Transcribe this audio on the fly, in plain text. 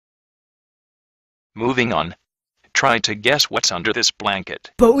Moving on. Try to guess what's under this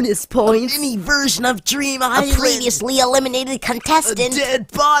blanket. Bonus points. A mini version of Dream A Island. previously eliminated A contestant. dead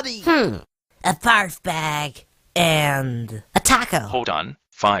body. A barf bag. And a taco. Hold on,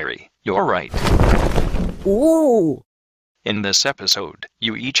 Fiery. You're right. Ooh. In this episode,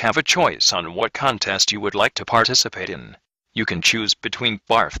 you each have a choice on what contest you would like to participate in. You can choose between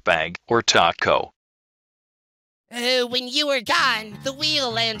barf bag or taco. When you were gone, the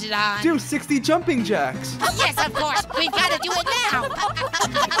wheel landed on... Do 60 jumping jacks. Oh, yes, of course. We've got to do it now.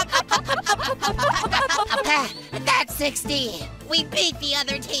 That's 60. We beat the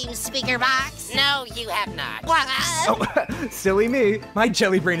other team's speaker box. No, you have not. Oh, silly me. My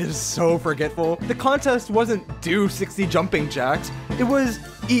jelly brain is so forgetful. The contest wasn't do 60 jumping jacks. It was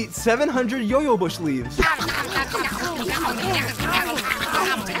eat 700 yo-yo bush leaves.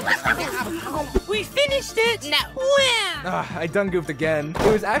 We finished it. No. Wow. I done goofed again.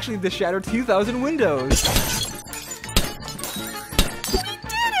 It was actually the Shattered 2000 Windows.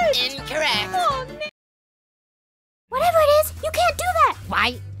 Incorrect. Oh, no. Whatever it is, you can't do that!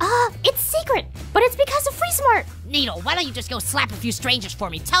 Why? It's secret, but it's because of Free Smart. Needle, why don't you just go slap a few strangers for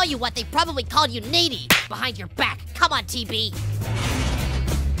me? Tell you what, they probably called you needy behind your back. Come on, TB.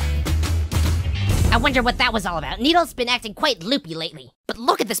 I wonder what that was all about. Needle's been acting quite loopy lately. But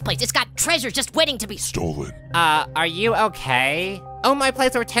look at this place. It's got treasure just waiting to be stolen. Are you okay? Oh, my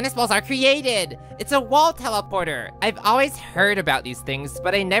place where tennis balls are created! It's a wall teleporter! I've always heard about these things,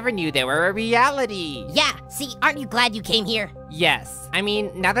 but I never knew they were a reality! Yeah, see, aren't you glad you came here? Yes. I mean,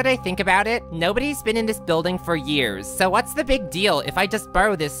 now that I think about it, nobody's been in this building for years, so what's the big deal if I just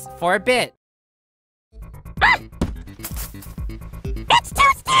borrow this for a bit? It's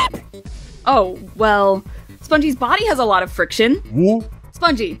too steep! Oh, well, Spongy's body has a lot of friction. What?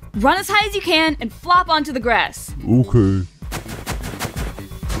 Spongy, run as high as you can and flop onto the grass. Okay.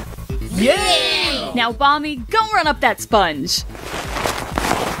 Yay! Now, Bomby, go run up that sponge.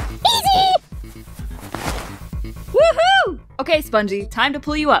 Easy! Woohoo! Okay, Spongy, time to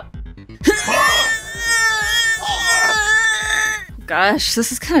pull you up. Gosh,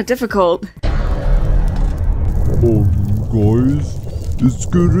 this is kind of difficult. Guys, it's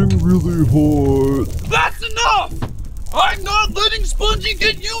getting really hot. That's enough! I'm not letting Spongy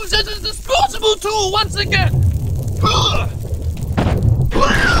get used as a disposable tool once again!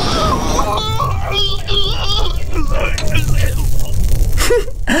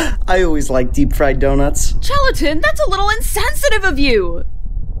 I always like deep fried donuts. Gelatin, that's a little insensitive of you!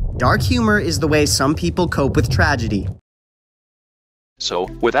 Dark humor is the way some people cope with tragedy. So,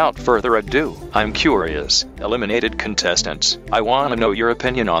 without further ado, I'm curious. Eliminated contestants, I want to know your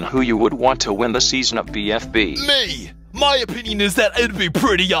opinion on who you would want to win the season of BFB. Me! My opinion is that it'd be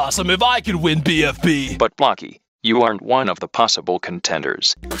pretty awesome if I could win BFB. But Blocky, you aren't one of the possible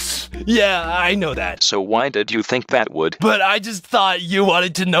contenders. Yeah, I know that. So why did you think that would? But I just thought you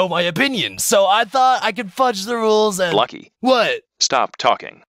wanted to know my opinion, so I thought I could fudge the rules and... Blocky. What? Stop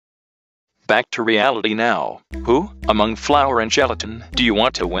talking. Back to reality now. Who, among Flour and Gelatin, do you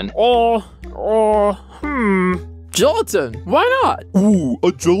want to win? Gelatin, why not? Ooh,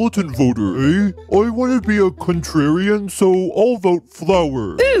 a gelatin voter, eh? I want to be a contrarian, so I'll vote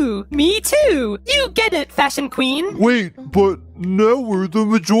Flour. Ooh, me too. You get it, fashion queen. Wait, but now we're the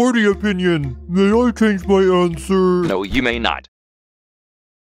majority opinion. May I change my answer? No, you may not.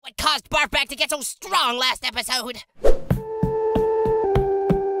 What caused Barfback to get so strong last episode?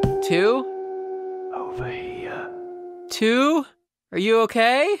 2? Over here. 2? Are you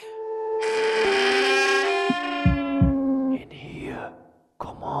okay? In here.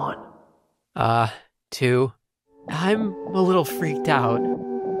 Come on. 2. I'm a little freaked out.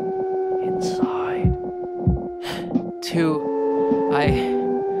 Inside. 2. I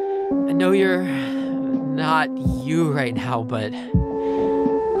know you're not you right now, but...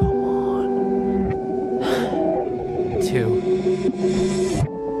 Come on. 2.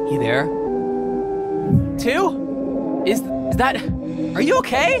 You there? 2? Is that... Are you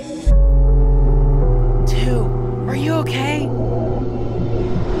okay? 2, are you okay?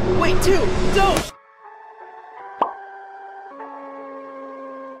 Wait, 2, don't!